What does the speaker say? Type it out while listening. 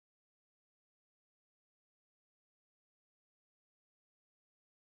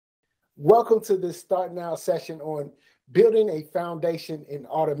Welcome to this Start Now session on building a foundation in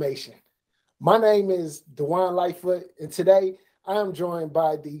automation. My name is Lightfoot, and today I am joined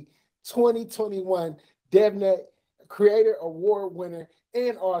by the 2021 DevNet Creator Award winner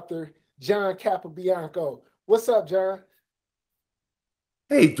and author, John Capobiano. What's up, John?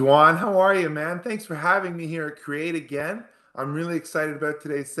 Hey, Dwan, how are you, man? Thanks for having me here at Create again. I'm really excited about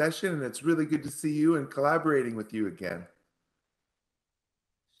today's session, and it's really good to see you and collaborating with you again.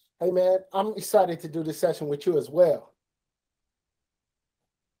 Hey, man, I'm excited to do this session with you as well.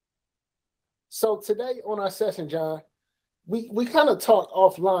 So today on our session, John, we kind of talked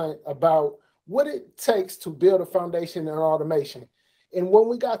offline about what it takes to build a foundation in automation. And when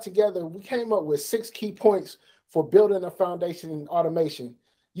we got together, we came up with 6 key points for building a foundation in automation.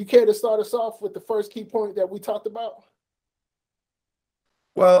 You care to start us off with the first key point that we talked about?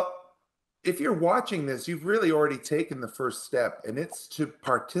 Well, if you're watching this, you've really already taken the first step, and it's to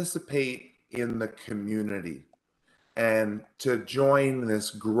participate in the community and to join this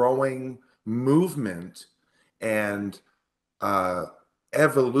growing movement and uh,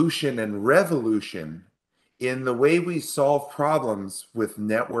 evolution and revolution in the way we solve problems with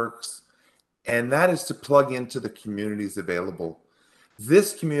networks, and that is to plug into the communities available.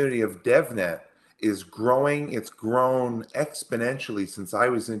 This community of DevNet is growing. It's grown exponentially since I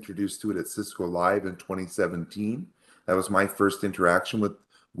was introduced to it at Cisco Live in 2017. That was my first interaction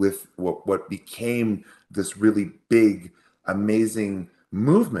with what became this really big, amazing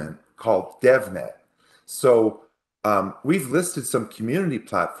movement called DevNet. So we've listed some community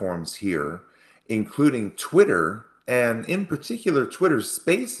platforms here, including Twitter, and in particular, Twitter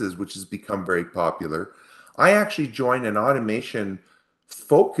Spaces, which has become very popular. I actually joined an automation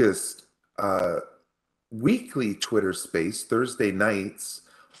focused weekly Twitter space Thursday nights,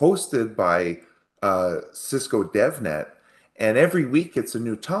 hosted by Cisco DevNet. And every week it's a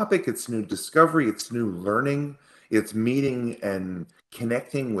new topic, it's new discovery, it's new learning, it's meeting and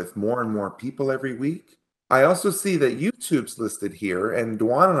connecting with more and more people every week. I also see that YouTube's listed here, and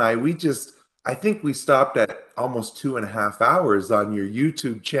Dwan and I think we stopped at almost 2.5 hours on your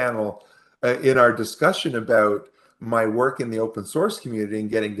YouTube channel in our discussion about my work in the open source community and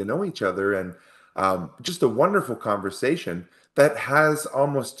getting to know each other. And just a wonderful conversation that has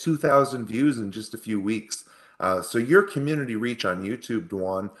almost 2,000 views in just a few weeks. So your community reach on YouTube,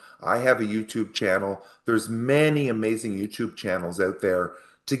 Dwan. I have a YouTube channel. There's many amazing YouTube channels out there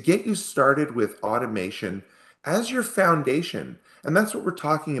to get you started with automation as your foundation. And that's what we're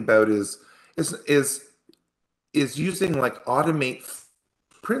talking about is is is using like automate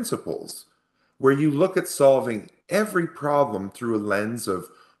principles where you look at solving every problem through a lens of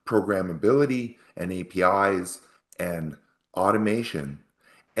programmability and APIs and automation.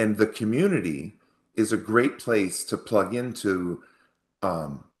 And the community is a great place to plug into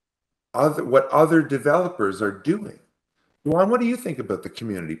um, what other developers are doing. Juan, what do you think about the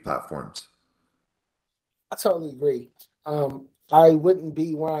community platforms? I totally agree. I wouldn't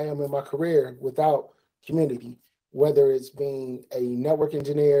be where I am in my career without community, whether it's being a network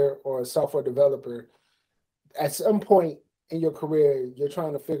engineer or a software developer. At some point in your career, you're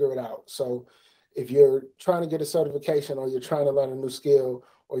trying to figure it out. So if you're trying to get a certification or you're trying to learn a new skill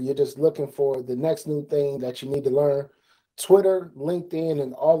or you're just looking for the next new thing that you need to learn, Twitter, LinkedIn,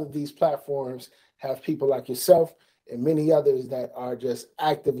 and all of these platforms have people like yourself and many others that are just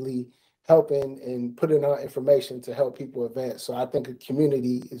actively helping and putting out information to help people advance. So I think a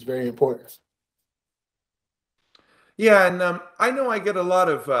community is very important. Yeah, and I know I get a lot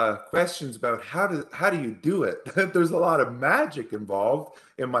of questions about how do you do it? There's a lot of magic involved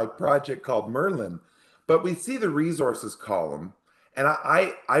in my project called Merlin, but we see the resources column, and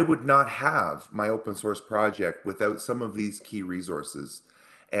I would not have my open source project without some of these key resources,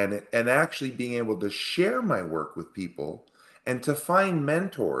 and actually being able to share my work with people, and to find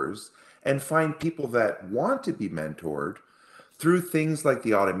mentors and find people that want to be mentored through things like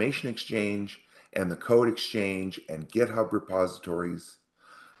the Automation Exchange and the Code Exchange and GitHub repositories.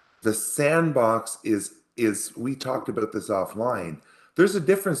 The sandbox is we talked about this offline. There's a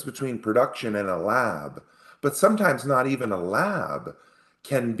difference between production and a lab, but sometimes not even a lab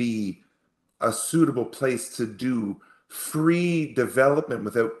can be a suitable place to do free development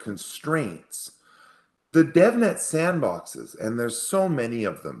without constraints. The DevNet sandboxes, and there's so many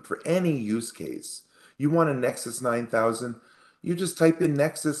of them for any use case. You want a Nexus 9000, you just type in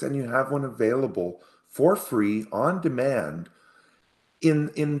Nexus and you have one available for free on demand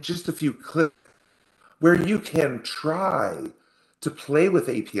in just a few clicks, where you can try to play with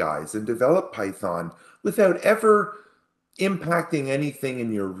APIs and develop Python without ever impacting anything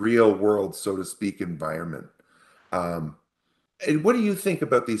in your real world, so to speak, environment. Um, And what do you think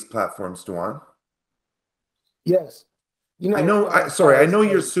about these platforms, Duan? Yes. Sorry, I As know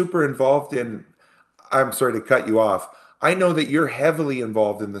you're a super involved in, I'm sorry to cut you off. I know that you're heavily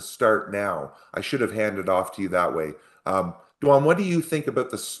involved in the Start Now. I should have handed off to you that way. Duan, what do you think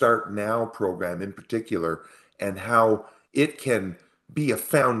about the Start Now program in particular and how it can be a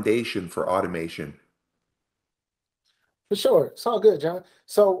foundation for automation? For sure. It's all good, John.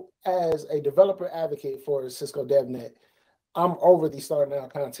 So, as a developer advocate for Cisco DevNet, I'm over the starting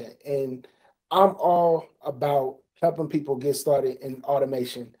out content and I'm all about helping people get started in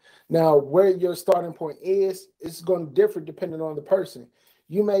automation. Now, where your starting point is, it's going to differ depending on the person.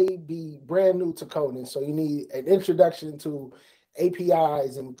 You may be brand new to coding, so you need an introduction to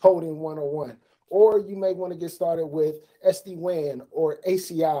APIs and coding 101. Or you may want to get started with SD-WAN or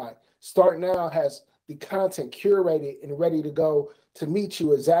ACI. Start Now has the content curated and ready to go to meet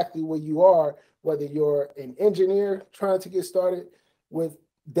you exactly where you are, whether you're an engineer trying to get started with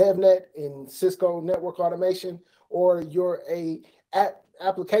DevNet and Cisco network automation, or you're a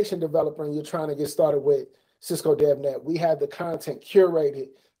application developer and you're trying to get started with Cisco DevNet. We have the content curated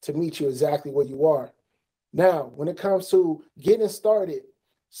to meet you exactly where you are. Now, when it comes to getting started,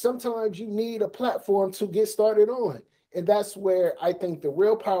 sometimes you need a platform to get started on. And that's where I think the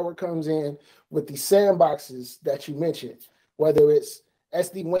real power comes in with the sandboxes that you mentioned, whether it's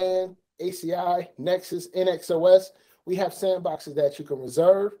SD-WAN, ACI, Nexus, NXOS. We have sandboxes that you can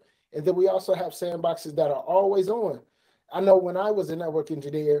reserve. And then we also have sandboxes that are always on. I know when I was a network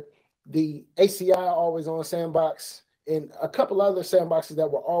engineer, the ACI always on sandbox and a couple other sandboxes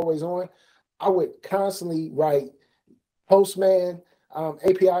that were always on, I would constantly write Postman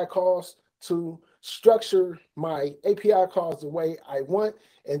API calls to structure my API calls the way I want,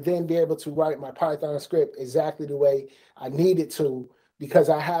 and then be able to write my Python script exactly the way I need it to, because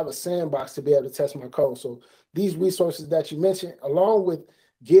I have a sandbox to be able to test my code. So these resources that you mentioned, along with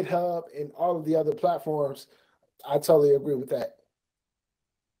GitHub and all of the other platforms, I totally agree with that.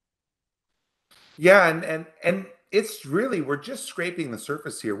 Yeah, and it's really, we're just scraping the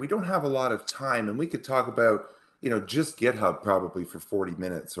surface here. We don't have a lot of time, and we could talk about, just GitHub probably for 40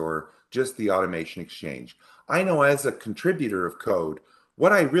 minutes or just the automation exchange. I know as a contributor of code,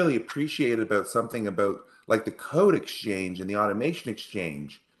 what I really appreciate about something about like the code exchange and the automation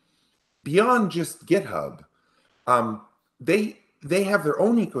exchange, beyond just GitHub, um, they have their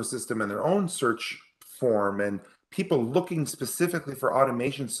own ecosystem and their own search form, and people looking specifically for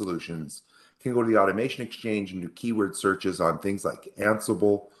automation solutions can go to the automation exchange and do keyword searches on things like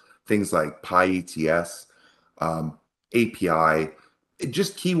Ansible, things like PyETS, API,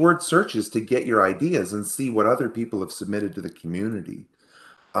 just keyword searches to get your ideas and see what other people have submitted to the community.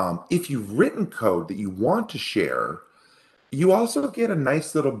 If you've written code that you want to share, you also get a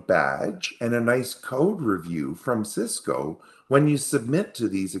nice little badge and a nice code review from Cisco when you submit to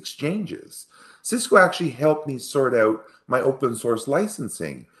these exchanges. Cisco actually helped me sort out my open source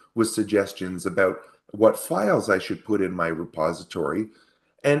licensing with suggestions about what files I should put in my repository.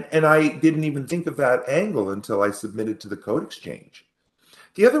 And I didn't even think of that angle until I submitted to the code exchange.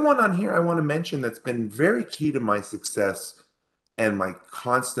 The other one on here I want to mention that's been very key to my success and my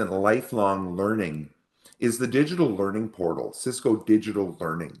constant lifelong learning is the digital learning portal, Cisco Digital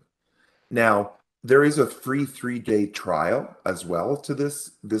Learning. Now, there is a free 3-day trial as well to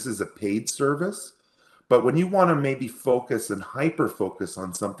this. This is a paid service. But when you want to maybe focus and hyper focus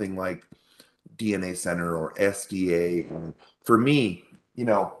on something like DNA Center or SDA, for me,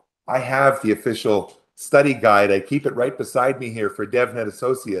 I have the official study guide. I keep it right beside me here for DevNet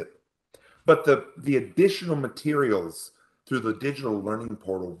Associate. But the additional materials through the digital learning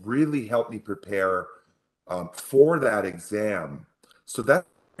portal really helped me prepare for that exam. So that's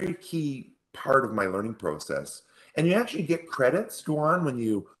a very key part of my learning process. And you actually get credits, Duan, when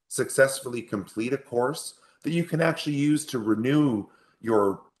you successfully complete a course that you can actually use to renew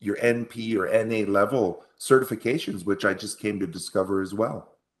your NP or NA level certifications, which I just came to discover as well.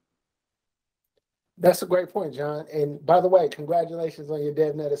 That's a great point, John. And by the way, congratulations on your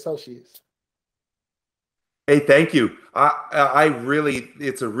DevNet Associates. Hey, thank you. I really,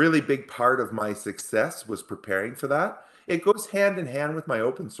 it's a really big part of my success was preparing for that. It goes hand in hand with my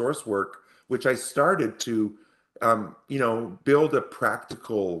open source work, which I started to, build a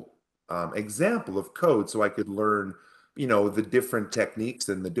practical example of code so I could learn, the different techniques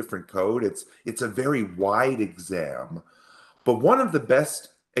and the different code. It's a very wide exam, but one of the best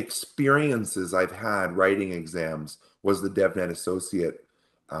experiences I've had writing exams was the DevNet Associate.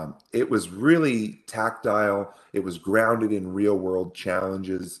 It was really tactile. It was grounded in real world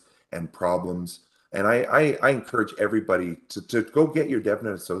challenges and problems. And I encourage everybody to go get your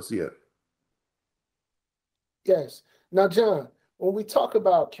DevNet Associate. Yes. Now, John, when we talk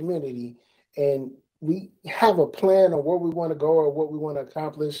about community and we have a plan of where we want to go or what we want to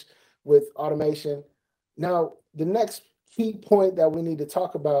accomplish with automation, now the next key point that we need to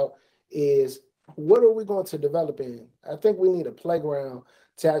talk about is what are we going to develop in? I think we need a playground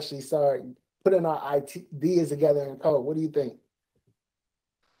to actually start putting our ideas together in code. What do you think?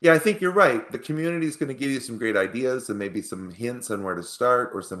 Yeah, I think you're right. The community is going to give you some great ideas and maybe some hints on where to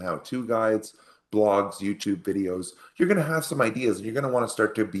start or some how-to guides, blogs, YouTube videos. You're going to have some ideas and you're going to want to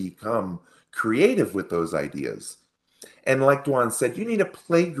start to become creative with those ideas. And like Dwan said, you need a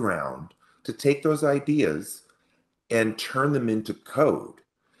playground to take those ideas and turn them into code.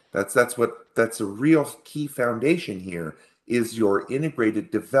 That's a real key foundation here is your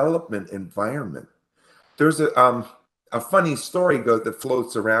integrated development environment. There's a funny story that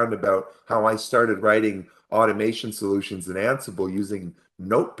floats around about how I started writing automation solutions in Ansible using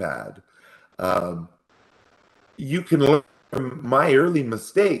Notepad. Um, you can learn from my early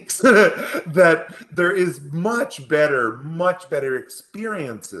mistakes that there is much better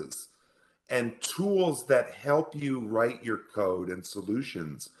experiences and tools that help you write your code and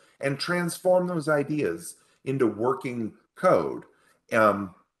solutions and transform those ideas into working code.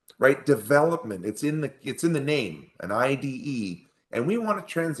 Um, right? Development. It's in the name, an IDE, and we want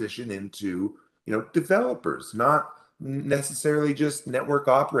to transition into developers, not necessarily just network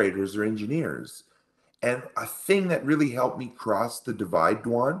operators or engineers. And a thing that really helped me cross the divide,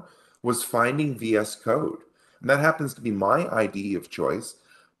 Dwan, was finding VS Code. And that happens to be my IDE of choice,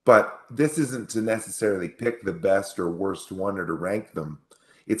 but this isn't to necessarily pick the best or worst one or to rank them.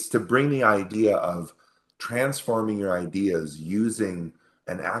 It's to bring the idea of transforming your ideas using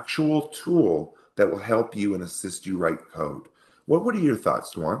an actual tool that will help you and assist you write code. What are your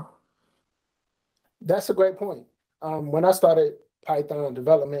thoughts, Dwan? That's a great point. When I started Python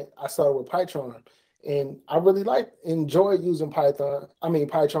development, I started with Python, and I really enjoyed using Python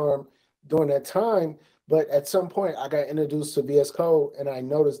during that time. But at some point, I got introduced to VS Code, and I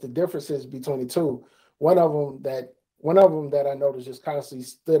noticed the differences between the two. One of them that one of them that I noticed just constantly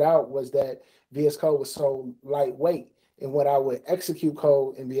stood out was that VS Code was so lightweight, and when I would execute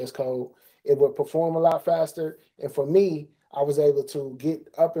code in VS Code, it would perform a lot faster. And for me, I was able to get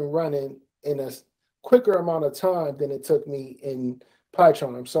up and running in a quicker amount of time than it took me in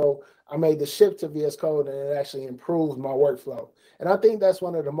PyCharm. So I made the shift to VS Code and it actually improved my workflow. And I think that's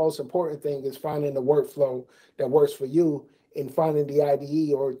one of the most important things is finding the workflow that works for you and finding the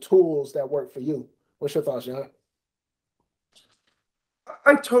IDE or tools that work for you. What's your thoughts, John?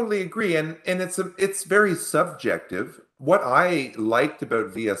 I totally agree, and it's very subjective. What I liked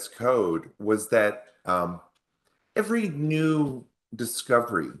about VS Code was that every new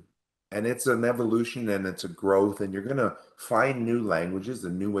discovery, and it's an evolution and it's a growth, and you're going to find new languages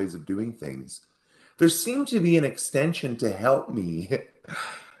and new ways of doing things. There seemed to be an extension to help me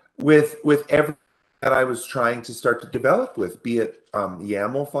with everything that I was trying to start to develop with, be it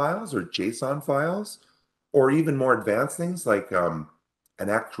YAML files or JSON files, or even more advanced things like an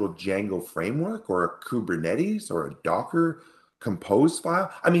actual Django framework or a Kubernetes or a Docker compose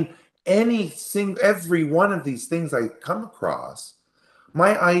file. I mean, every one of these things I come across,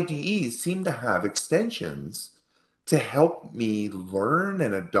 my IDEs seem to have extensions to help me learn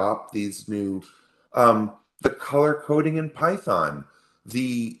and adopt these new, the color coding in Python,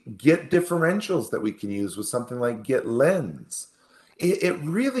 the Git differentials that we can use with something like Git lens. It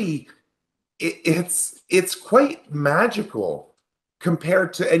really, it's quite magical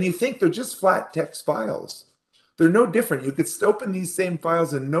compared to, and you think they're just flat text files. They're no different. You could open these same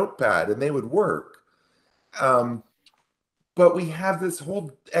files in Notepad and they would work. Um, but we have this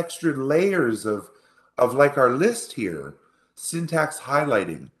whole extra layers of like our list here, syntax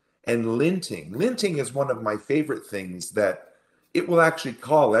highlighting and linting. Linting is one of my favorite things that it will actually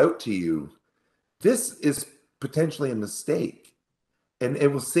call out to you. This is potentially a mistake, and it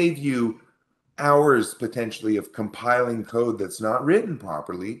will save you hours potentially of compiling code that's not written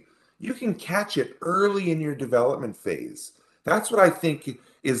properly. You can catch it early in your development phase. That's what I think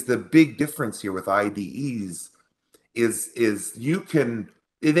is the big difference here with IDEs is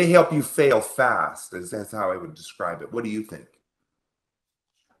they help you fail fast, that's how I would describe it. What do you think?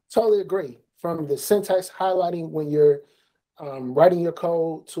 Totally agree. From the syntax highlighting when you're writing your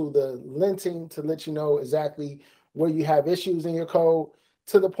code to the linting to let you know exactly where you have issues in your code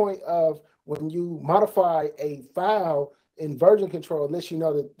to the point of when you modify a file in version control, it lets you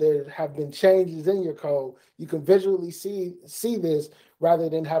know that there have been changes in your code. You can visually see this rather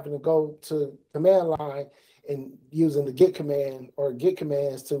than having to go to command line and using the git command or git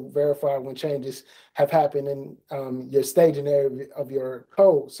commands to verify when changes have happened in your staging area of your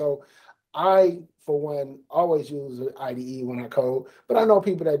code. So I, for one, always use an IDE when I code, but I know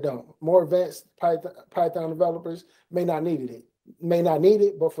people that don't. More advanced Python developers may not need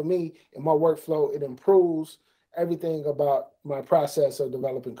it, but for me, in my workflow, it improves everything about my process of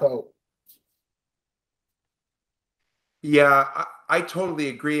developing code. Yeah, I totally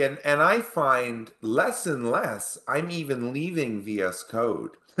agree. And I find less and less, I'm even leaving VS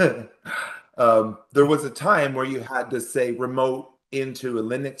Code. There was a time where you had to say remote into a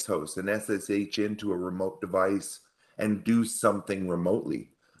Linux host, an SSH into a remote device, and do something remotely.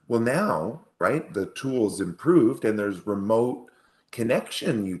 Well, now, right, the tool's improved and there's remote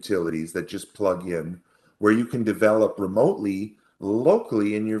connection utilities that just plug in where you can develop remotely,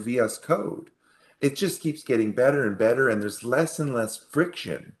 locally in your VS Code. It just keeps getting better and better, and there's less and less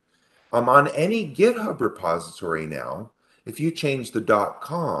friction. On any GitHub repository now, if you change the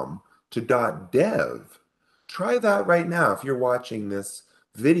 .com to .dev, try that right now. If you're watching this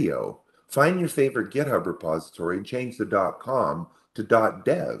video, find your favorite GitHub repository and change the .com to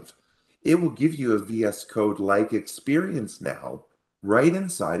 .dev. It will give you a VS Code-like experience now right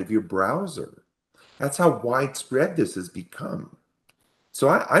inside of your browser. That's how widespread this has become. So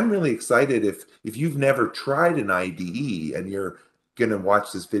I'm really excited if you've never tried an IDE and you're going to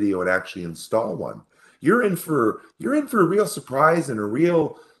watch this video and actually install one. You're in for a real surprise and a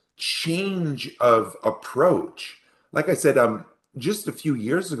real change of approach. Like I said, just a few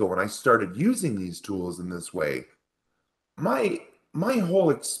years ago when I started using these tools in this way, my whole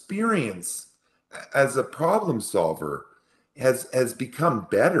experience as a problem solver has become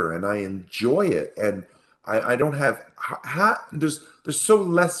better, and I enjoy it, and I don't have there's so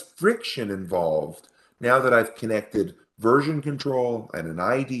less friction involved now that I've connected version control and an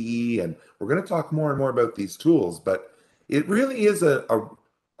IDE, and we're going to talk more and more about these tools, but it really is a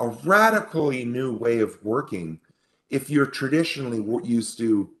radically new way of working if you're traditionally used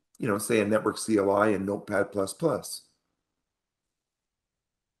to, say a network CLI and Notepad++.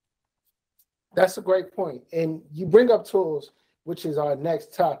 That's a great point. And you bring up tools, which is our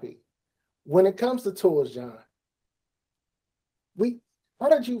next topic. When it comes to tools, John, how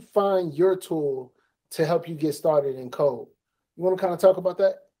did you find your tool to help you get started in code? You want to kind of talk about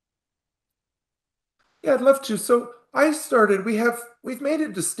that? Yeah, I'd love to. So we've made a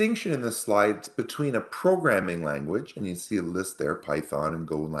distinction in this slide between a programming language, and you see a list there, Python and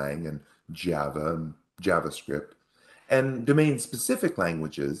Golang and Java and JavaScript, and domain-specific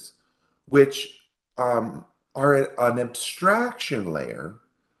languages, which are an abstraction layer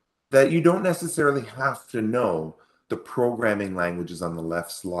that you don't necessarily have to know the programming languages on the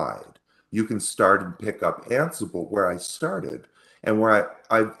left slide. You can start and pick up Ansible where I started and where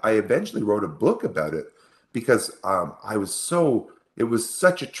I eventually wrote a book about it because it was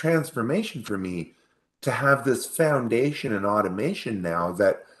such a transformation for me to have this foundation in automation now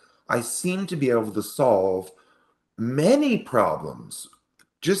that I seem to be able to solve many problems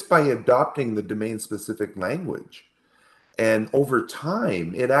just by adopting the domain specific language. And over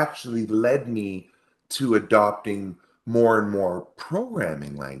time, it actually led me to adopting more and more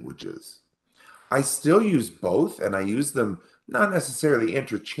programming languages. I still use both, and I use them not necessarily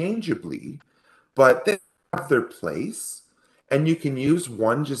interchangeably, but they have their place, and you can use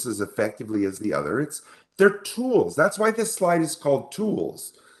one just as effectively as the other. They're tools. That's why this slide is called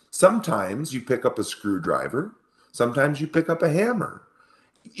tools. Sometimes you pick up a screwdriver, sometimes you pick up a hammer.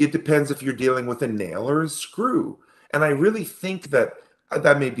 It depends if you're dealing with a nail or a screw. And I really think that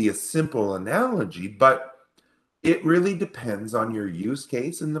that may be a simple analogy, but it really depends on your use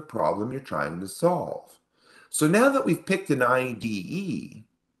case and the problem you're trying to solve. So now that we've picked an IDE,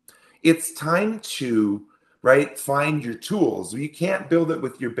 it's time to, right, find your tools. You can't build it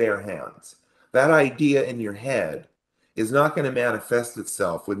with your bare hands. That idea in your head is not going to manifest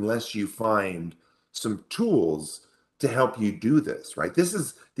itself unless you find some tools to help you do this, right? This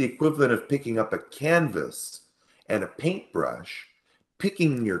is the equivalent of picking up a canvas and a paintbrush,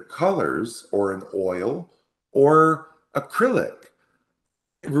 picking your colors or an oil or acrylic,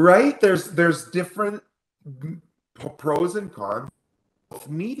 right? There's different pros and cons of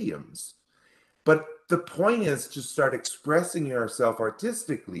mediums. But the point is to start expressing yourself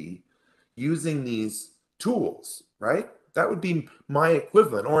artistically using these tools, right? That would be my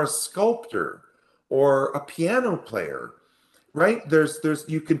equivalent, or a sculptor, or a piano player, right? There's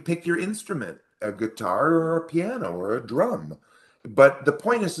you can pick your instrument, a guitar or a piano or a drum. But the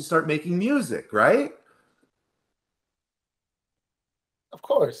point is to start making music, right? Of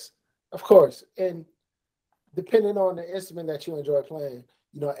course, of course. And depending on the instrument that you enjoy playing,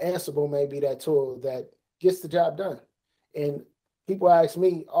 Ansible may be that tool that gets the job done. And people ask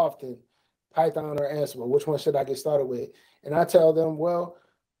me often, Python or Ansible, which one should I get started with? And I tell them, well,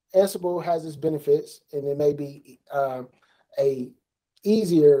 Ansible has its benefits, and it may be a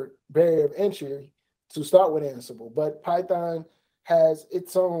easier barrier of entry to start with Ansible. But Python has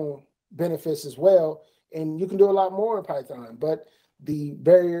its own benefits as well, and you can do a lot more in Python. But the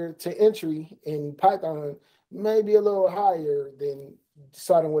barrier to entry in Python may be a little higher than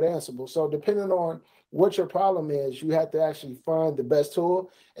starting with Ansible. So depending on what your problem is, you have to actually find the best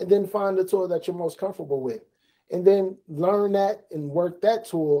tool and then find the tool that you're most comfortable with. And then learn that and work that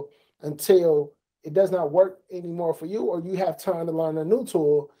tool until it does not work anymore for you, or you have time to learn a new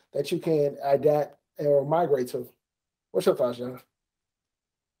tool that you can adapt or migrate to. What's your thoughts, John?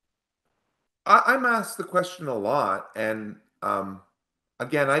 I'm asked the question a lot, and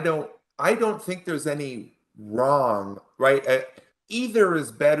again, I don't think there's any wrong, right? Either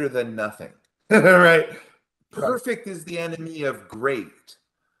is better than nothing, right? Perfect is the enemy of great,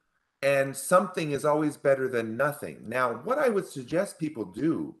 and something is always better than nothing. Now, what I would suggest people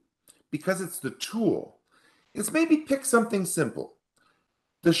do, because it's the tool, is maybe pick something simple.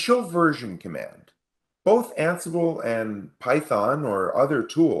 The show version command. Both Ansible and Python or other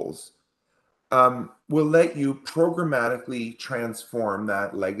tools will let you programmatically transform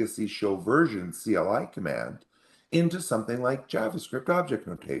that legacy show version CLI command into something like JavaScript object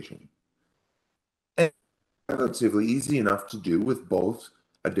notation. And relatively easy enough to do with both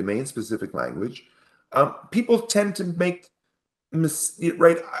a domain-specific language. People tend to make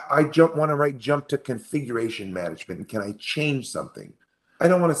right. I want to write jump to configuration management. And can I change something? I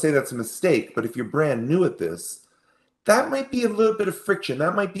don't want to say that's a mistake, but if you're brand new at this, that might be a little bit of friction.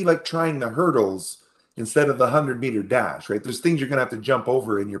 That might be like trying the hurdles instead of the 100-meter dash, right? There's things you're going to have to jump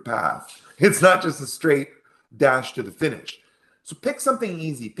over in your path. It's not just a straight dash to the finish. So pick something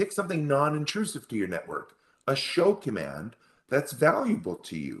easy, pick something non-intrusive to your network, a show command that's valuable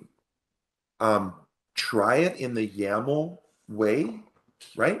to you. Try it in the YAML way,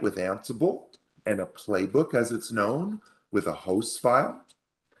 right? With Ansible and a playbook as it's known with a host file.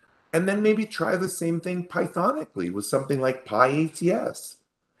 And then maybe try the same thing Pythonically with something like PyATS.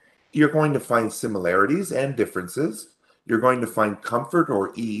 You're going to find similarities and differences. You're going to find comfort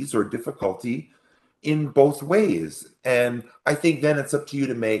or ease or difficulty in both ways. And I think then it's up to you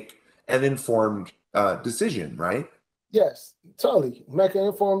to make an informed decision, right? Yes, totally. Make an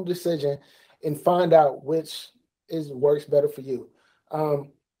informed decision and find out which works better for you.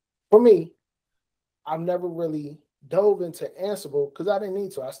 For me, I've never really dove into Ansible because I didn't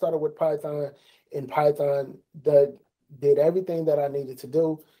need to. I started with Python, and Python that did everything that I needed to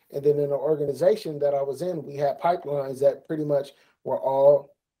do. And then in the organization that I was in, we had pipelines that pretty much were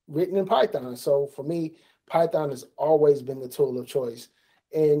all written in Python. So for me, Python has always been the tool of choice.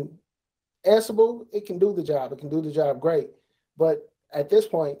 And Ansible, it can do the job. It can do the job great. But at this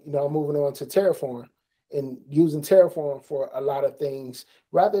point, I'm moving on to Terraform and using Terraform for a lot of things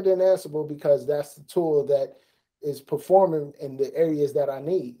rather than Ansible because that's the tool that is performing in the areas that I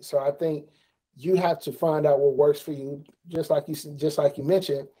need. So I think you have to find out what works for you, just like you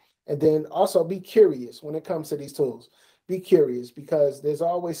mentioned, and then also be curious when it comes to these tools. Be curious because there's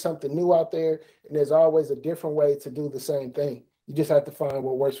always something new out there, and there's always a different way to do the same thing. You just have to find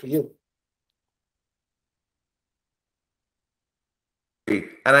what works for you.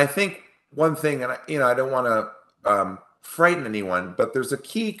 And I think one thing, and I don't want to frighten anyone, but there's a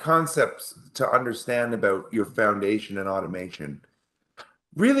key concept to understand about your foundation and automation.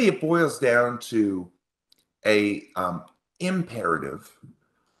 Really, it boils down to a imperative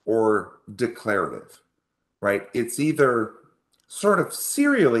or declarative, right? It's either sort of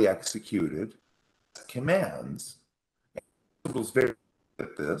serially executed commands, very good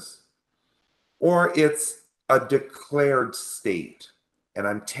at this, or it's a declared state. And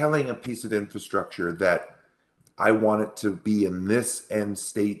I'm telling a piece of infrastructure that I want it to be in this end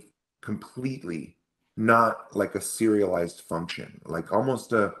state completely, not like a serialized function, like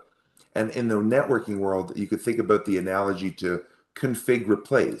almost and in the networking world, you could think about the analogy to config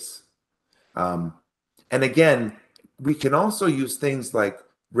replace. And again, we can also use things like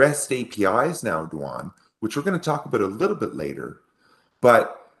REST APIs now, Duan, which we're going to talk about a little bit later,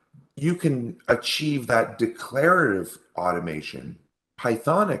 but you can achieve that declarative automation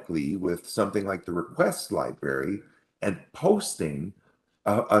Pythonically with something like the request library and posting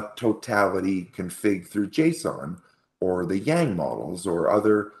a totality config through JSON or the Yang models or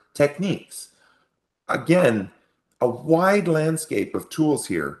other techniques. Again, a wide landscape of tools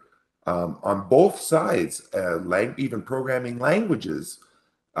here on both sides, even programming languages.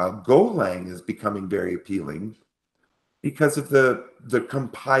 Golang is becoming very appealing because of the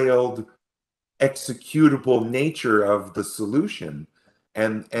compiled executable nature of the solution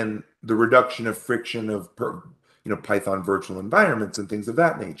and the reduction of friction of Python virtual environments and things of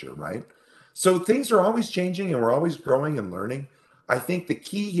that nature, right? So things are always changing and we're always growing and learning. I think the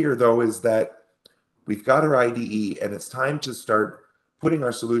key here, though, is that we've got our IDE and it's time to start putting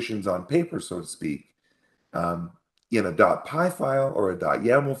our solutions on paper, so to speak, in a .py file or a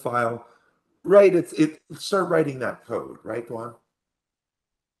 .yaml file, right? Start writing that code, right, go on.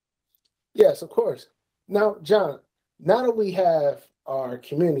 Yes, of course. Now, John, now that we have our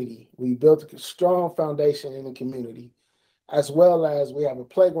community, we built a strong foundation in the community, as well as we have a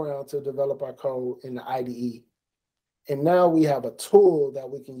playground to develop our code in the IDE. And now we have a tool that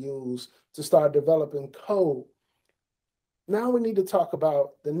we can use to start developing code. Now we need to talk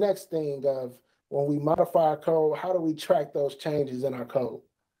about the next thing of when we modify our code, how do we track those changes in our code?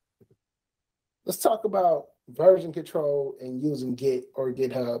 Let's talk about version control and using Git or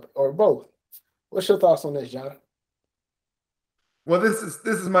GitHub or both. What's your thoughts on this, John? Well, this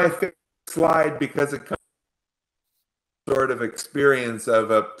is my favorite slide because it comes sort of experience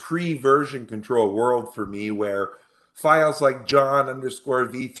of a pre-version control world for me where files like John underscore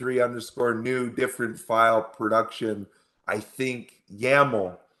v3 underscore new different file production, I think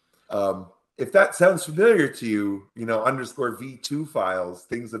YAML. If that sounds familiar to you, underscore v2 files,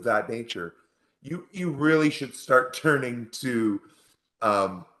 things of that nature, you really should start turning to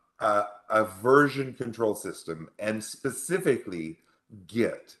a version control system and specifically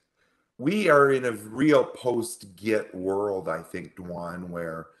Git. We are in a real post-Git world, I think, Dwan,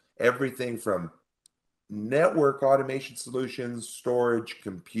 where everything from network automation solutions, storage,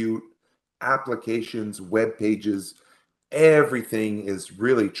 compute, applications, web pages, everything is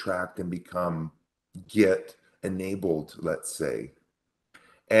really tracked and become Git enabled, let's say.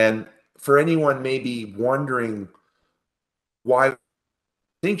 And for anyone maybe wondering why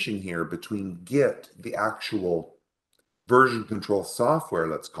distinction here between Git, the actual version control software,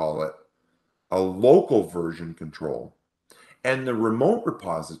 let's call it, a local version control, and the remote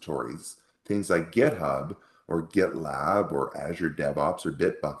repositories, things like GitHub or GitLab or Azure DevOps or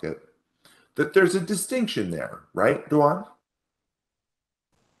Bitbucket, that there's a distinction there, right, Duan?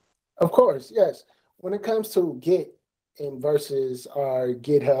 Of course, yes. When it comes to Git and versus our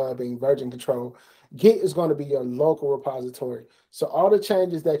GitHub and version control, Git is going to be your local repository. So all the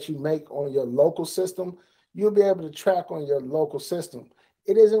changes that you make on your local system, you'll be able to track on your local system.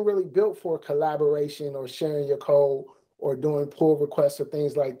 It isn't really built for collaboration or sharing your code or doing pull requests or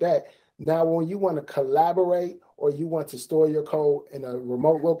things like that. Now, when you want to collaborate or you want to store your code in a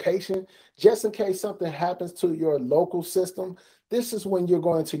remote location, just in case something happens to your local system, this is when you're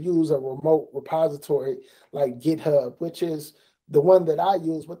going to use a remote repository like GitHub, which is the one that I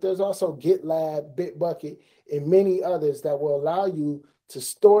use, but there's also GitLab, Bitbucket, and many others that will allow you to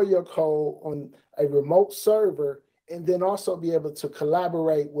store your code on a remote server and then also be able to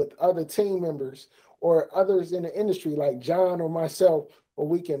collaborate with other team members or others in the industry like John or myself, where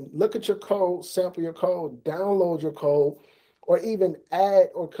we can look at your code, sample your code, download your code, or even add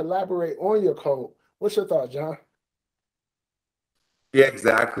or collaborate on your code. What's your thought, John? Yeah,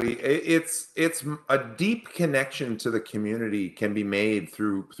 exactly. It's a deep connection to the community can be made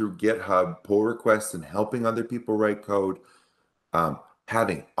through GitHub pull requests and helping other people write code,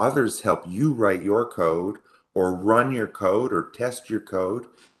 having others help you write your code or run your code or test your code.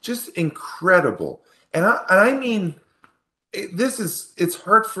 Just incredible. And I mean, it's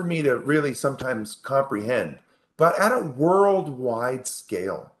hard for me to really sometimes comprehend, but at a worldwide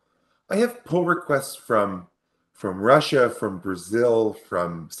scale, I have pull requests from Russia, from Brazil,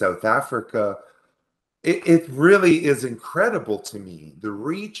 from South Africa. It really is incredible to me, the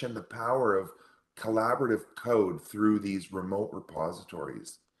reach and the power of collaborative code through these remote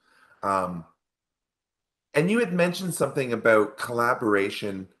repositories. Um, and you had mentioned something about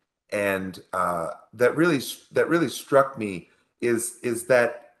collaboration, and that really struck me is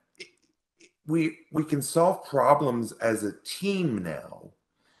that we can solve problems as a team now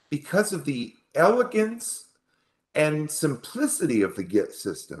because of the elegance and simplicity of the Git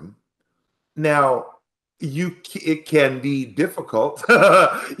system. Now, it can be difficult.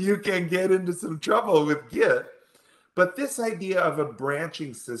 You can get into some trouble with Git, but this idea of a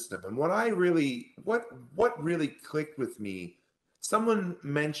branching system and what really clicked with me, someone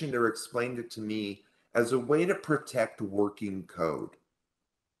mentioned or explained it to me as a way to protect working code.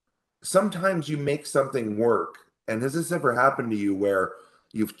 Sometimes you make something work, and has this ever happened to you where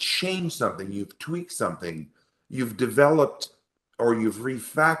you've changed something, you've tweaked something, you've developed or you've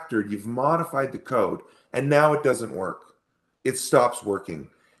refactored, you've modified the code, and now it doesn't work. It stops working.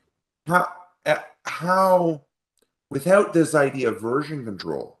 How without this idea of version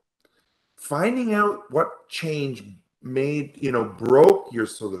control, finding out what change broke your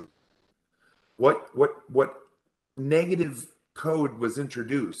solution, what negative code was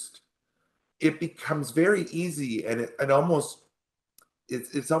introduced, it becomes very easy, and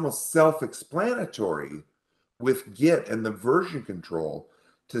it's almost self-explanatory with Git and the version control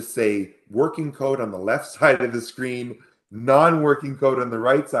to say working code on the left side of the screen, non-working code on the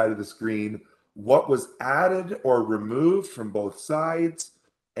right side of the screen, what was added or removed from both sides,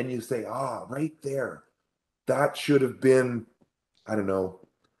 and you say, right there, that should have been, I don't know,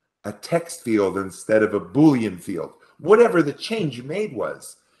 a text field instead of a Boolean field, whatever the change you made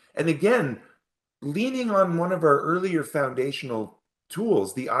was. And again, leaning on one of our earlier foundational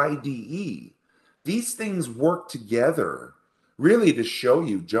tools, the IDE, these things work together really to show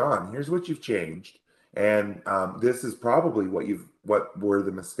you, John, here's what you've changed. And this is probably where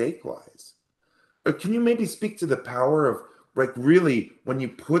the mistake lies. Can you maybe speak to the power of, like, really, when you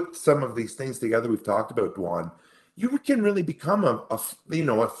put some of these things together we've talked about, Dwan, you can really become a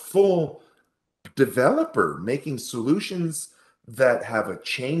full developer making solutions that have a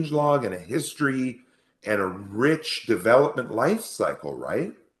change log and a history and a rich development life cycle,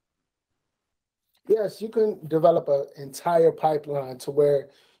 right? Yes, you can develop an entire pipeline to where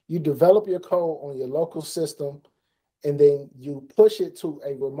you develop your code on your local system and then you push it to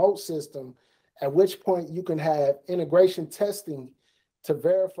a remote system, at which point you can have integration testing to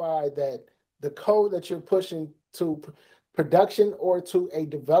verify that the code that you're pushing to production or to a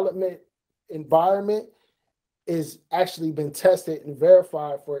development environment is actually been tested and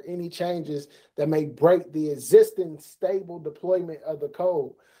verified for any changes that may break the existing stable deployment of the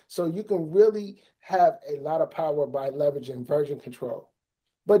code. So you can really have a lot of power by leveraging version control.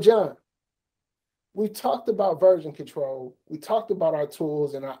 But John, we talked about version control. We talked about our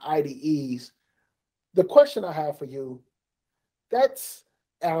tools and our IDEs. The question I have for you, that's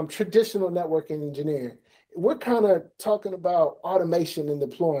traditional networking engineering. We're kind of talking about automation and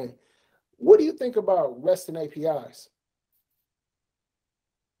deploying. What do you think about REST and APIs?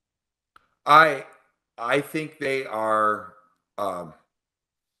 I think they are.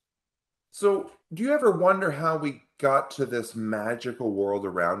 So, do you ever wonder how we got to this magical world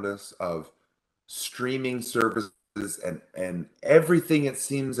around us of streaming services and everything, it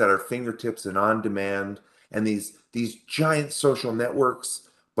seems, at our fingertips and on demand, and these giant social networks,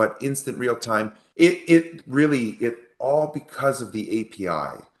 but instant real time? It really, it all because of the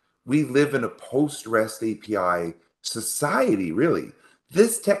API. We live in a post REST API society, really.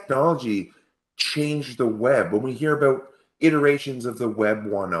 This technology changed the web. When we hear about iterations of the Web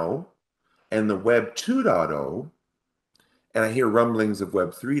 1.0 and the Web 2.0, and I hear rumblings of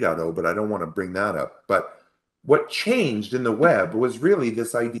Web 3.0, but I don't want to bring that up. But what changed in the web was really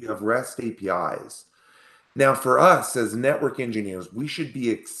this idea of REST APIs. Now, for us as network engineers, we should be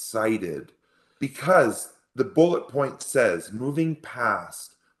excited because the bullet point says moving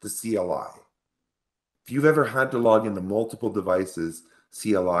past the CLI. If you've ever had to log into multiple devices,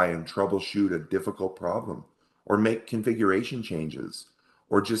 CLI, and troubleshoot a difficult problem, or make configuration changes,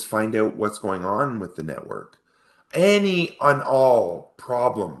 or just find out what's going on with the network, any and all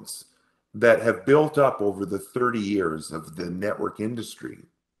problems that have built up over the 30 years of the network industry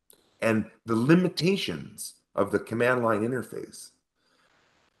and the limitations of the command line interface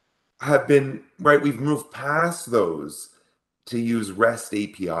have been, right, we've moved past those to use REST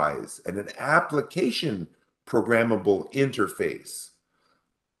APIs and an application programmable interface.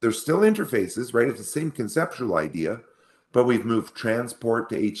 There's still interfaces, right? It's the same conceptual idea, but we've moved transport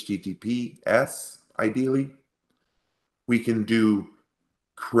to HTTPS, ideally. We can do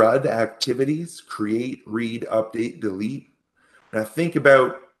CRUD activities, create, read, update, delete. Now think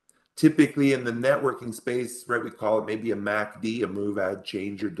about typically in the networking space, right, we call it maybe a MACD, a move, add,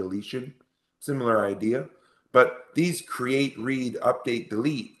 change, or deletion. Similar idea. But these create, read, update,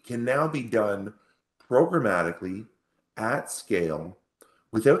 delete can now be done programmatically at scale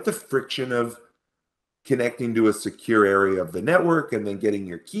without the friction of connecting to a secure area of the network and then getting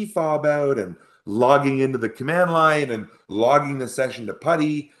your key fob out and logging into the command line and logging the session to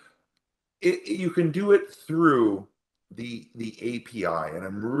PuTTY. You can do it through the API, and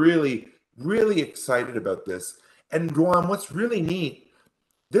I'm really, really excited about this. And Guam, what's really neat,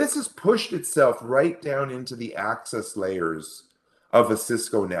 this has pushed itself right down into the access layers of a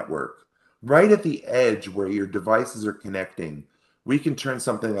Cisco network. Right at the edge where your devices are connecting, we can turn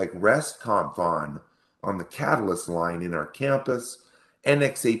something like REST-conf on the Catalyst line in our campus,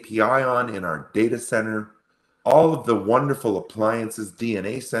 NX API on in our data center, all of the wonderful appliances,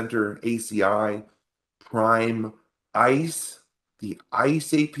 DNA Center, ACI, Prime, ICE. The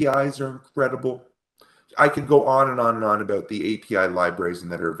ICE APIs are incredible. I could go on and on and on about the API libraries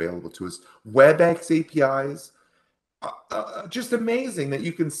that are available to us. WebEx APIs, just amazing that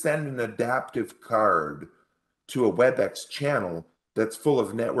you can send an adaptive card to a WebEx channel that's full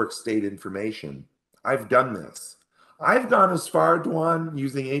of network state information. I've done this. I've gone as far, Dwan,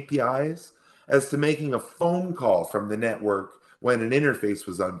 using APIs as to making a phone call from the network when an interface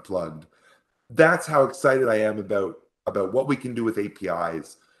was unplugged. That's how excited I am about what we can do with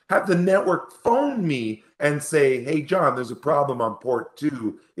APIs. Have the network phone me and say, "Hey, John, there's a problem on port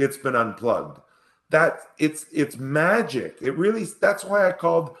 2. It's been unplugged." It's magic. It really, that's why I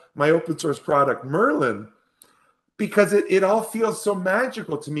called my open source product Merlin, because it all feels so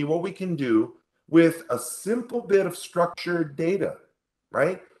magical to me what we can do with a simple bit of structured data,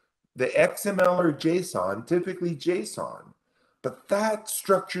 right? The XML or JSON, typically JSON, but that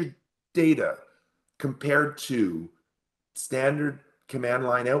structured data compared to standard command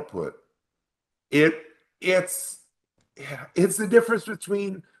line output, it's the difference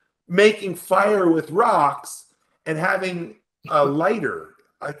between making fire with rocks and having a lighter.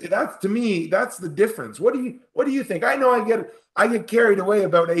 That's, to me, that's the difference. What do you think? I know I get carried away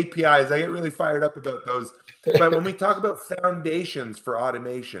about APIs. I get really fired up about those. But when we talk about foundations for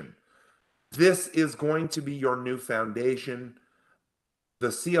automation, this is going to be your new foundation.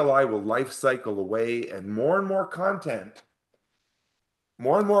 The CLI will life cycle away, and more content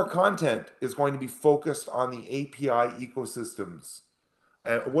is going to be focused on the API ecosystems.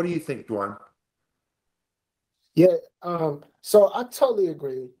 What do you think, Duan? Yeah, so I totally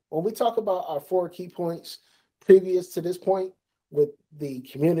agree. When we talk about our 4 key points previous to this point with the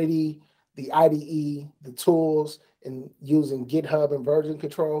community, the IDE, the tools, and using GitHub and version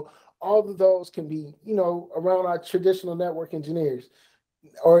control, all of those can be, around our traditional network engineers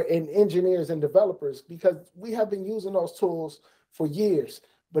or in engineers and developers, because we have been using those tools for years.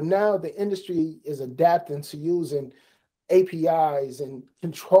 But now the industry is adapting to using APIs and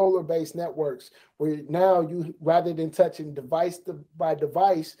controller-based networks, where now you, rather than touching device by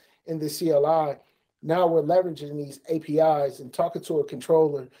device in the CLI, now we're leveraging these APIs and talking to a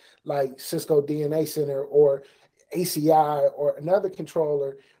controller like Cisco DNA Center or ACI or another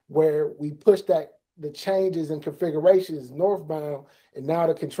controller, where we push the changes and configurations northbound, and now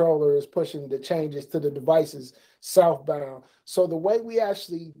the controller is pushing the changes to the devices southbound. So the way we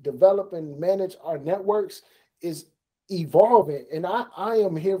actually develop and manage our networks is evolving, and I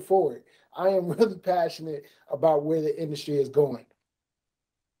am here for it. I am really passionate about where the industry is going.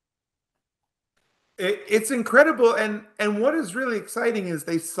 It's incredible, and what is really exciting is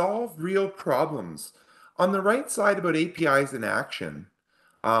they solve real problems. On the right side about APIs in action,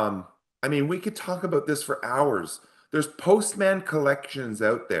 I mean, we could talk about this for hours. There's Postman collections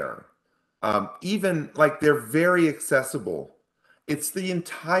out there. Even like they're very accessible. It's the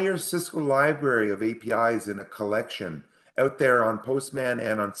entire Cisco library of APIs in a collection out there on Postman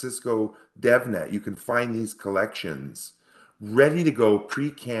and on Cisco DevNet. You can find these collections ready to go,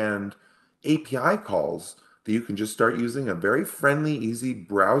 pre-canned API calls that you can just start using a very friendly, easy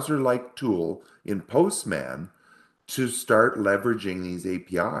browser-like tool in Postman to start leveraging these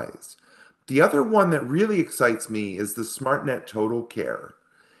APIs. The other one that really excites me is the SmartNet Total Care.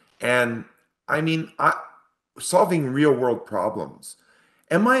 And I mean, solving real world problems.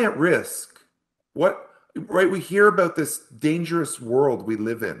 Am I at risk? Right? We hear about this dangerous world we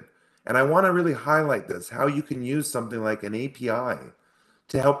live in. And I want to really highlight this, how you can use something like an API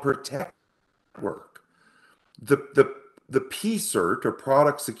to help protect work. The PCERT, or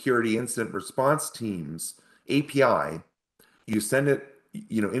Product Security Incident Response Teams API, you send it,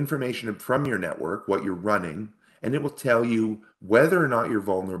 information from your network, what you're running, and it will tell you whether or not you're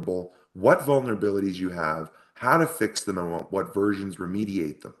vulnerable, what vulnerabilities you have, how to fix them, and what versions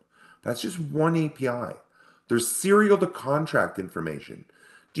remediate them. That's just one API. There's serial to contract information.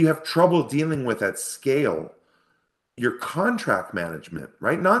 Do you have trouble dealing with at scale your contract management,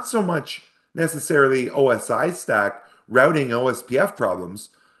 right? Not so much necessarily OSI stack routing OSPF problems,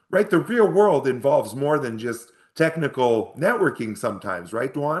 right? The real world involves more than just technical networking sometimes,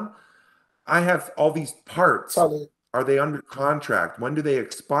 right, Duan? I have all these parts. Totally. Are they under contract? When do they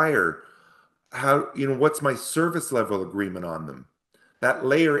expire? How, what's my service level agreement on them? That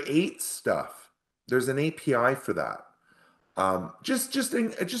layer 8 stuff, there's an API for that. Just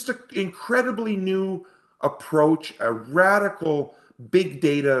an incredibly new approach, a radical big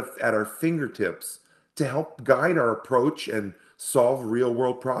data at our fingertips to help guide our approach and solve real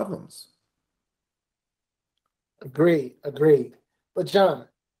world problems. Agreed. But John,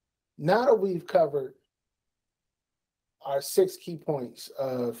 now that we've covered our 6 key points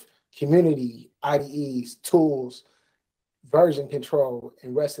of community, IDEs, tools, version control,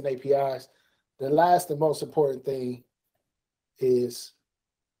 and REST and APIs, the last and most important thing is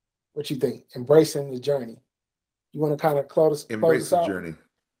what you think, embracing the journey. You want to kind of close Embrace us the out? journey.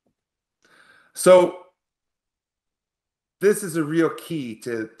 So this is a real key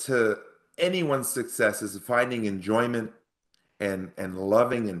to anyone's success, is finding enjoyment and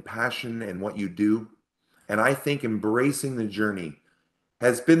loving and passion in what you do. And I think embracing the journey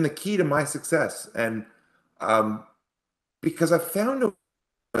has been the key to my success. And um, because I found a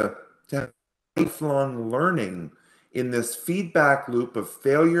to have lifelong learning in this feedback loop of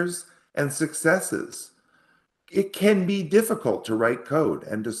failures and successes. It can be difficult to write code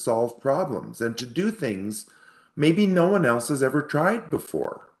and to solve problems and to do things maybe no one else has ever tried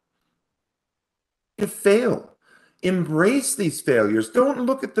before. To fail. Embrace these failures. Don't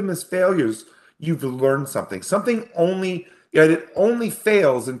look at them as failures. You've learned something. Something only, yet it only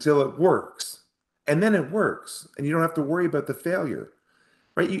fails until it works. And then it works. And you don't have to worry about the failure.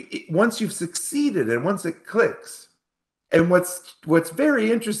 Right? Once you've succeeded and once it clicks. And what's very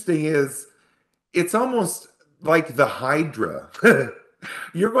interesting is it's almost like the Hydra.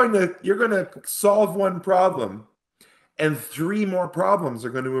 You're going to solve one problem, and three more problems are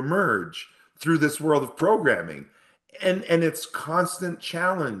going to emerge through this world of programming. And it's constant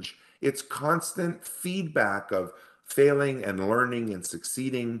challenge. It's constant feedback of failing and learning and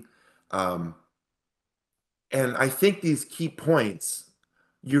succeeding. And I think these key points,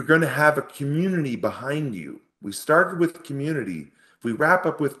 you're going to have a community behind you. We started with community. If we wrap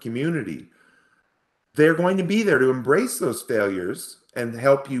up with community, they're going to be there to embrace those failures and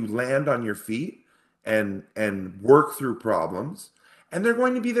help you land on your feet and work through problems. And they're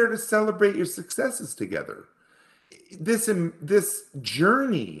going to be there to celebrate your successes together. This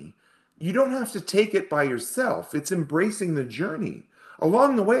journey, you don't have to take it by yourself. It's embracing the journey.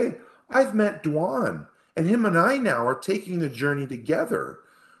 Along the way, I've met Dwan, and him and I now are taking the journey together,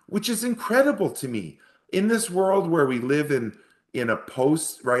 which is incredible to me. In this world where we live in a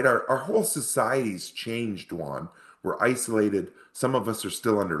post, right? Our whole society's changed, Dwan. We're isolated. Some of us are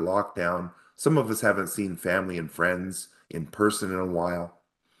still under lockdown. Some of us haven't seen family and friends in person in a while.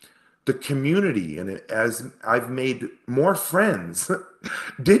 The community, and as I've made more friends,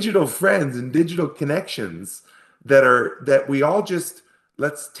 digital friends and digital connections that we all just,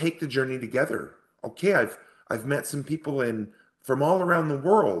 let's take the journey together. Okay, I've met some people from all around the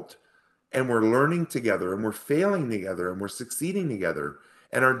world, and we're learning together, and we're failing together, and we're succeeding together,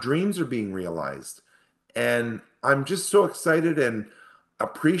 and our dreams are being realized. And I'm just so excited and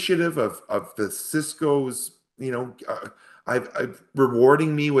appreciative of the Cisco's, I've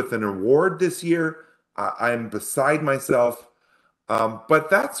rewarding me with an award this year. I'm beside myself. But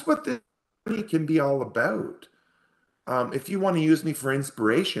that's what the journey can be all about. If you want to use me for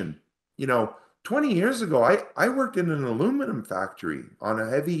inspiration, 20 years ago, I worked in an aluminum factory on a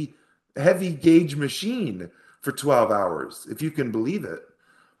heavy gauge machine for 12 hours, if you can believe it.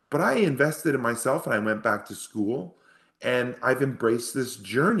 But I invested in myself and I went back to school and I've embraced this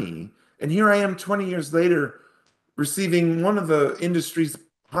journey. And here I am 20 years later, receiving one of the industry's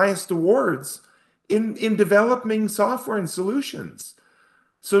highest awards in developing software and solutions.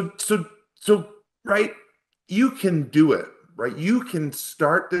 So, right, you can do it, right? You can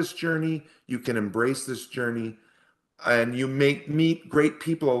start this journey, you can embrace this journey, and you meet great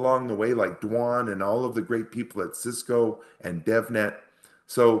people along the way, like Dwan and all of the great people at Cisco and DevNet.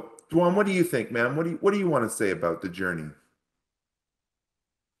 So, Dwan, what do you think, man? What do you want to say about the journey?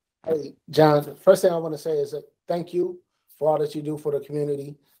 Hey, John, the first thing I want to say is thank you for all that you do for the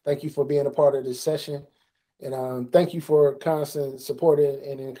community. Thank you for being a part of this session. And thank you for constant supporting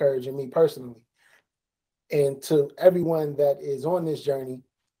and encouraging me personally. And to everyone that is on this journey,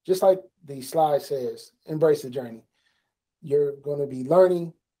 just like the slide says, embrace the journey. You're going to be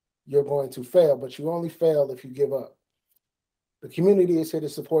learning, you're going to fail, but you only fail if you give up. The community is here to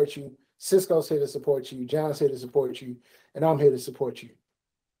support you. Cisco's here to support you. John's here to support you. And I'm here to support you.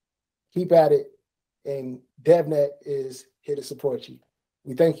 Keep at it. And DevNet is here to support you.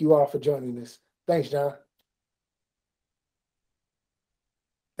 We thank you all for joining us. Thanks, John.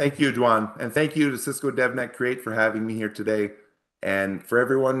 Thank you, Dwan. And thank you to Cisco DevNet Create for having me here today. And for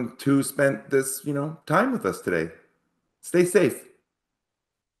everyone who spent this, time with us today. Stay safe.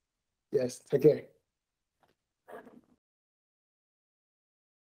 Yes, take care.